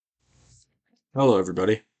Hello,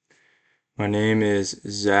 everybody. My name is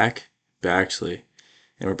Zach Baxley,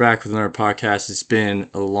 and we're back with another podcast. It's been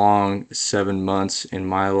a long 7 months, and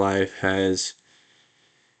my life has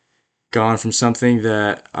gone from something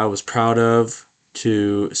that I was proud of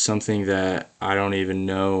to something that I don't even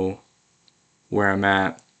know where I'm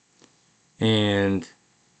at. And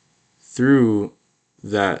through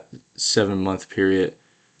that 7 month period,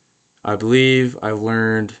 I believe I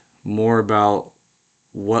learned more about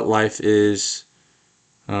what life is,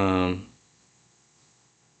 um,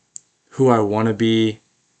 who I want to be,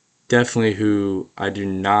 definitely who I do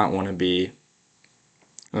not want to be.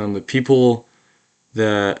 The people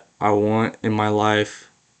that I want in my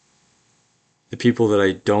life, the people that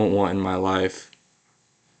I don't want in my life.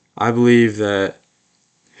 I believe that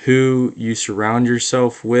who you surround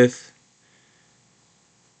yourself with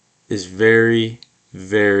is very,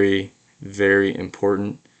 very, very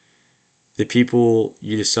important. The people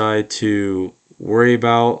you decide to worry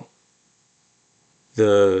about,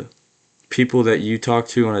 the people that you talk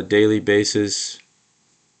to on a daily basis,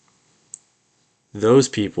 those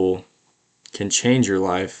people can change your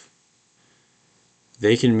life.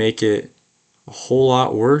 They can make it a whole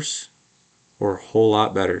lot worse or a whole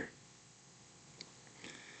lot better.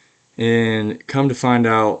 And come to find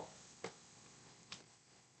out,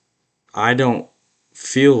 I don't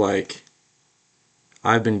feel like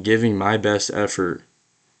I've been giving my best effort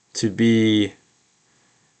to be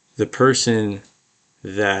the person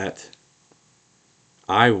that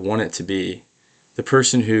I want it to be, the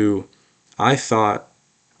person who I thought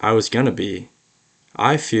I was going to be.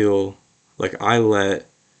 I feel like I let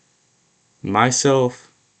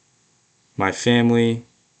myself, my family,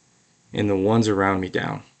 and the ones around me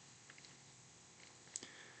down.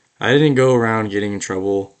 I didn't go around getting in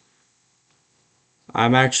trouble.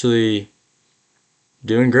 I'm actually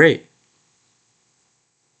doing great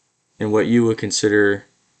in what you would consider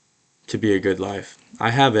to be a good life. I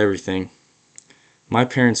have everything. My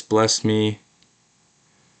parents blessed me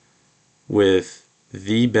with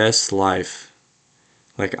the best life.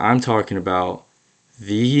 Like, I'm talking about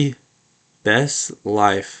the best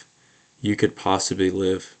life you could possibly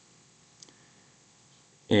live.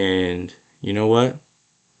 And you know what?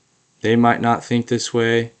 They might not think this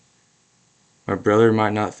way. My brother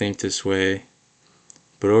might not think this way.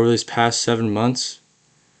 But over these past 7 months,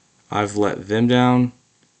 I've let them down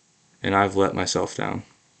and I've let myself down.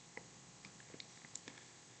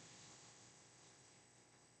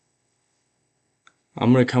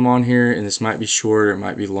 I'm going to come on here, and this might be short or it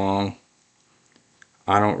might be long.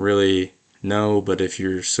 I don't really know, but if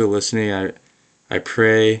you're still listening, I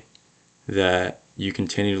pray that you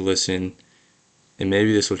continue to listen, and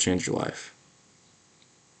maybe this will change your life.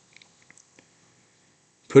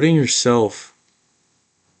 Putting yourself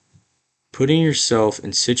putting yourself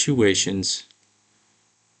in situations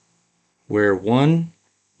where one,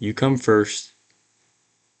 you come first,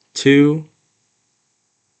 two,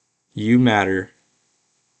 you matter,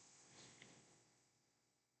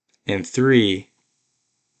 and three,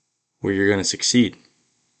 where you're going to succeed.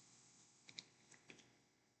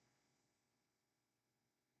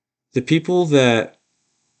 The people that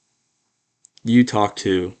you talk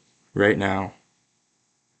to right now,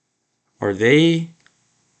 are they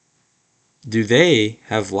do they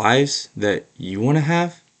have lives that you want to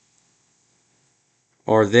have?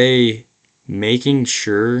 Are they making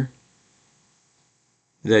sure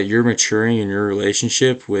that you're maturing in your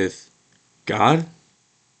relationship with God,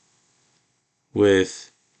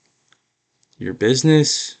 with your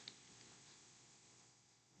business,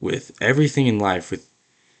 with everything in life, with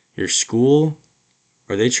your school?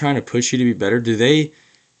 Are they trying to push you to be better? Do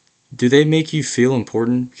they make you feel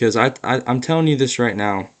important? Because I'm telling you this right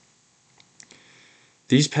now.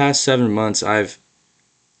 These past 7 months, I've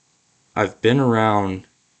been around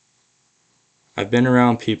I've been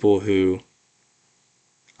around people who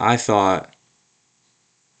I thought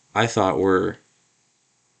I thought were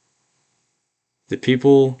the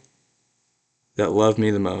people that love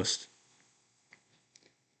me the most.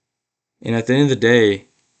 And at the end of the day,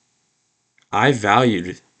 I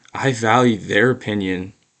valued I valued their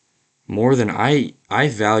opinion more than I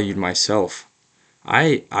valued myself.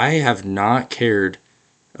 I have not cared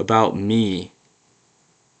about me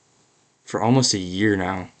for almost a year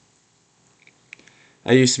now.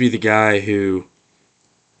 I used to be the guy who,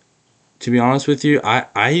 to be honest with you,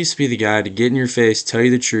 I used to be the guy to get in your face, tell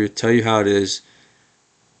you the truth, tell you how it is,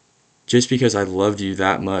 just because I loved you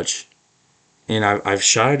that much. And I've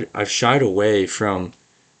shied away from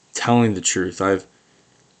telling the truth.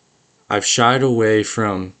 I've shied away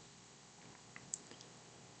from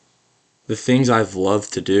the things I've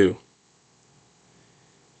loved to do.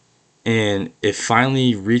 And it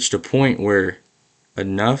finally reached a point where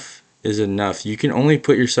enough is enough. You can only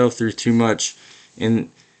put yourself through too much. And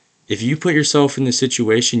if you put yourself in the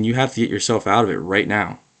situation, you have to get yourself out of it right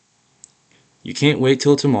now. You can't wait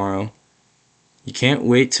till tomorrow. You can't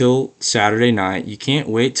wait till Saturday night. You can't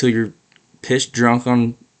wait till you're pissed drunk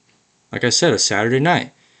on, like I said, a Saturday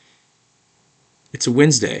night. It's a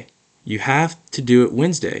Wednesday. You have to do it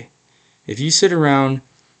Wednesday. If you sit around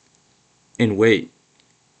and wait,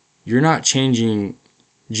 you're not changing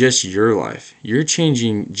just your life. You're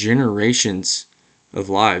changing generations of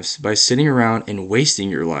lives by sitting around and wasting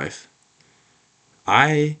your life.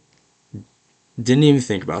 I didn't even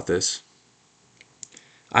think about this.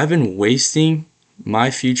 I've been wasting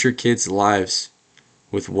my future kids' lives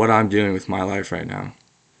with what I'm doing with my life right now.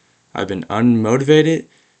 I've been unmotivated,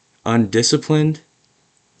 undisciplined.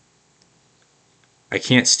 I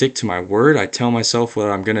can't stick to my word. I tell myself what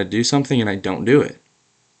I'm going to do something and I don't do it.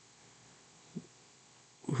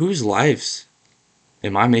 Whose lives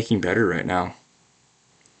am I making better right now?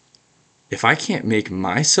 If I can't make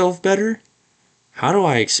myself better, how do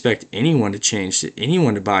I expect anyone to change,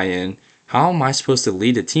 anyone to buy in? How am I supposed to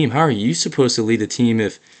lead a team? How are you supposed to lead a team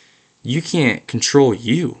if you can't control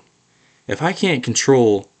you? If I can't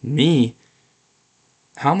control me,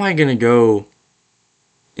 how am I going to go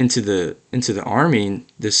into the army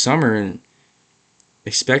this summer and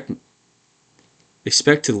expect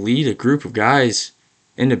to lead a group of guys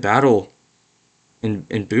into battle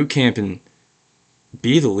in boot camp and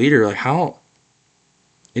be the leader? Like, how?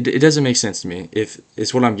 It doesn't make sense to me. If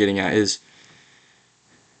it's what I'm getting at is,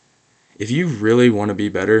 if you really want to be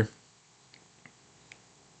better,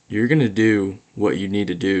 you're going to do what you need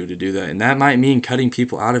to do that. And that might mean cutting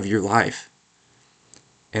people out of your life.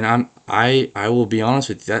 And I will be honest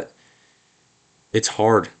with you, that it's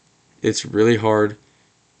hard. It's really hard.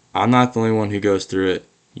 I'm not the only one who goes through it.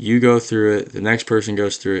 You go through it. The next person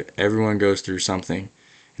goes through it. Everyone goes through something.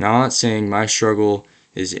 And I'm not saying my struggle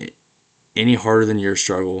is any harder than your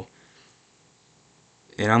struggle.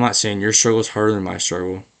 And I'm not saying your struggle is harder than my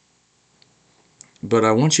struggle. But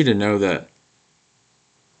I want you to know that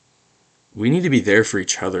we need to be there for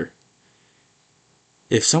each other.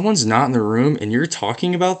 If someone's not in the room and you're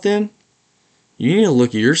talking about them, you need to look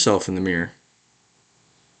at yourself in the mirror.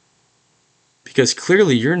 Because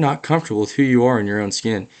clearly you're not comfortable with who you are in your own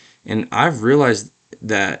skin. And I've realized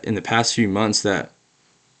that in the past few months that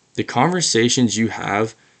the conversations you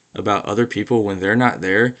have about other people when they're not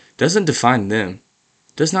there doesn't define them.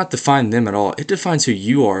 Does not define them at all. It defines who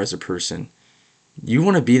you are as a person. You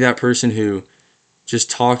want to be that person who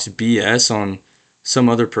just talks BS on some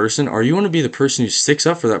other person, or you want to be the person who sticks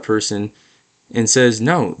up for that person and says,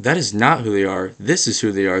 no, that is not who they are. This is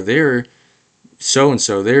who they are. They're so and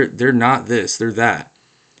so. They're not this. They're that.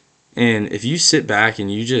 And if you sit back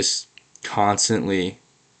and you just constantly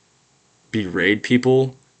berate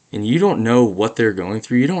people and you don't know what they're going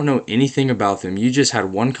through, you don't know anything about them. You just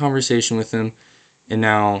had one conversation with them, and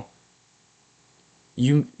now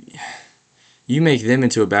you make them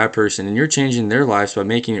into a bad person, and you're changing their lives by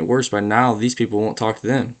making it worse. By now, these people won't talk to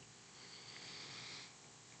them.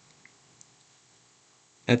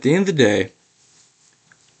 At the end of the day,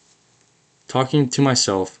 talking to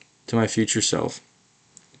myself, to my future self,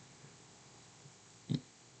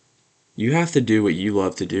 you have to do what you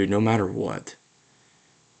love to do no matter what.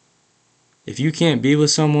 If you can't be with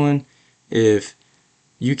someone, if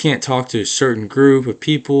you can't talk to a certain group of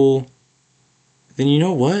people, then you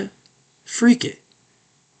know what? Freak it.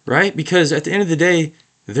 Right? Because at the end of the day,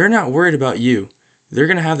 they're not worried about you. They're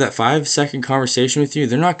going to have that 5-second conversation with you.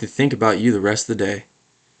 They're not going to think about you the rest of the day.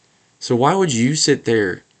 So why would you sit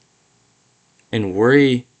there and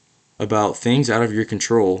worry about things out of your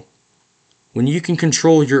control when you can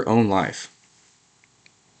control your own life?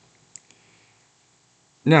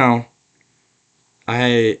 Now,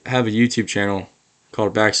 I have a YouTube channel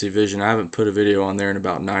called Backseat Vision. I haven't put a video on there in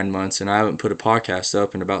about 9 months, and I haven't put a podcast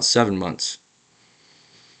up in about 7 months.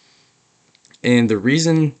 And the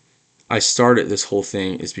reason I started this whole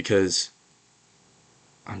thing is because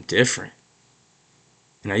I'm different.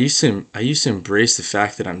 And I used to embrace the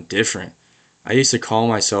fact that I'm different. I used to call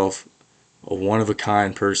myself a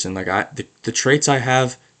one-of-a-kind person. Like, the traits I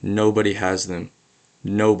have, nobody has them.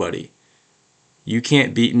 Nobody. You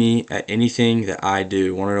can't beat me at anything that I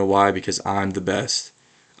do. Want to know why? Because I'm the best.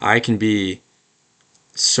 I can be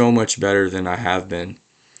so much better than I have been.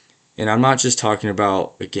 And I'm not just talking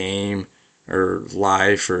about a game or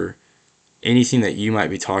life or anything that you might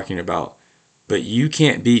be talking about. But you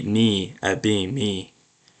can't beat me at being me.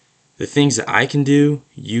 The things that I can do,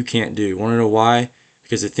 you can't do. Want to know why?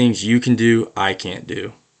 Because the things you can do, I can't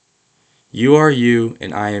do. You are you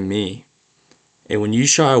and I am me. And when you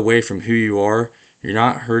shy away from who you are, you're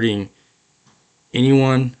not hurting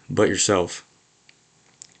anyone but yourself.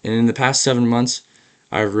 And in the past 7 months,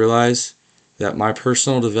 I've realized that my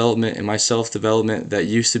personal development and my self development that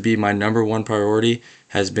used to be my number one priority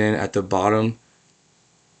has been at the bottom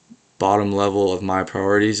level of my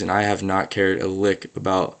priorities, and I have not cared a lick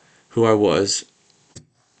about who I was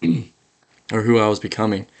or who I was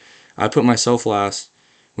becoming. I put myself last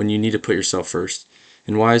when you need to put yourself first.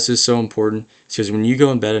 And why is this so important? It's because when you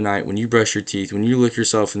go in bed at night, when you brush your teeth, when you look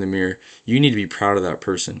yourself in the mirror, you need to be proud of that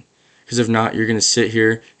person. Because if not, you're going to sit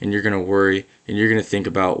here and you're going to worry and you're going to think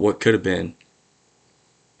about what could have been.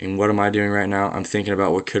 And what am I doing right now? I'm thinking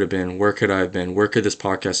about what could have been. Where could I have been? Where could this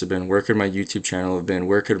podcast have been? Where could my YouTube channel have been?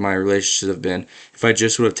 Where could my relationship have been if I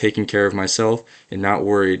just would have taken care of myself and not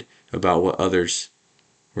worried about what others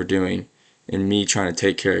were doing and me trying to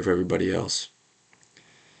take care of everybody else?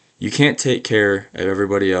 You can't take care of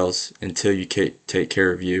everybody else until you take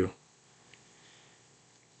care of you.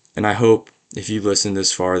 And I hope if you listen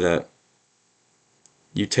this far that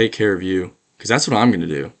you take care of you, because that's what I'm going to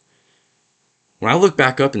do. When I look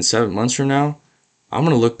back up in 7 months from now, I'm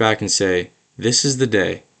going to look back and say, this is the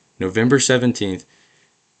day, November 17th,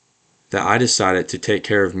 that I decided to take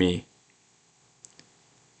care of me.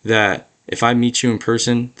 That if I meet you in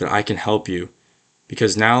person, that I can help you.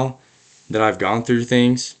 Because now that I've gone through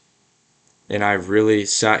things and I've really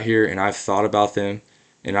sat here and I've thought about them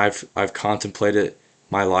and I've contemplated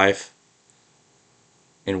my life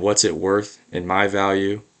and what's it worth and my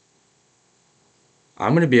value,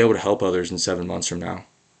 I'm going to be able to help others in 7 months from now.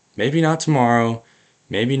 Maybe not tomorrow,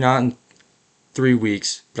 maybe not in 3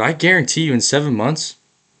 weeks, but I guarantee you in 7 months,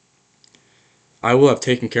 I will have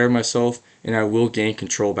taken care of myself and I will gain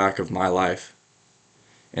control back of my life.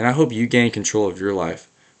 And I hope you gain control of your life.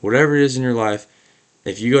 Whatever it is in your life,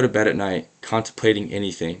 if you go to bed at night contemplating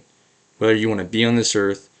anything, whether you want to be on this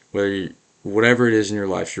earth, whatever it is in your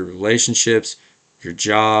life, your relationships, your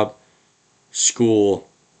job, school,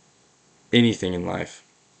 anything in life,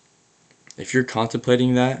 if you're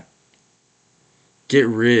contemplating that, get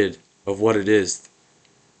rid of what it is.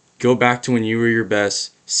 Go back to when you were your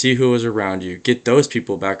best. See who was around you. Get those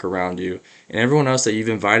people back around you. And everyone else that you've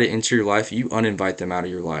invited into your life, you uninvite them out of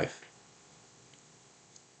your life.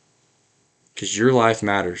 Because your life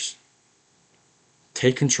matters.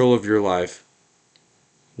 Take control of your life.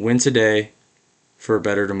 Win today for a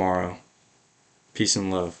better tomorrow. Peace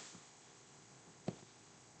and love.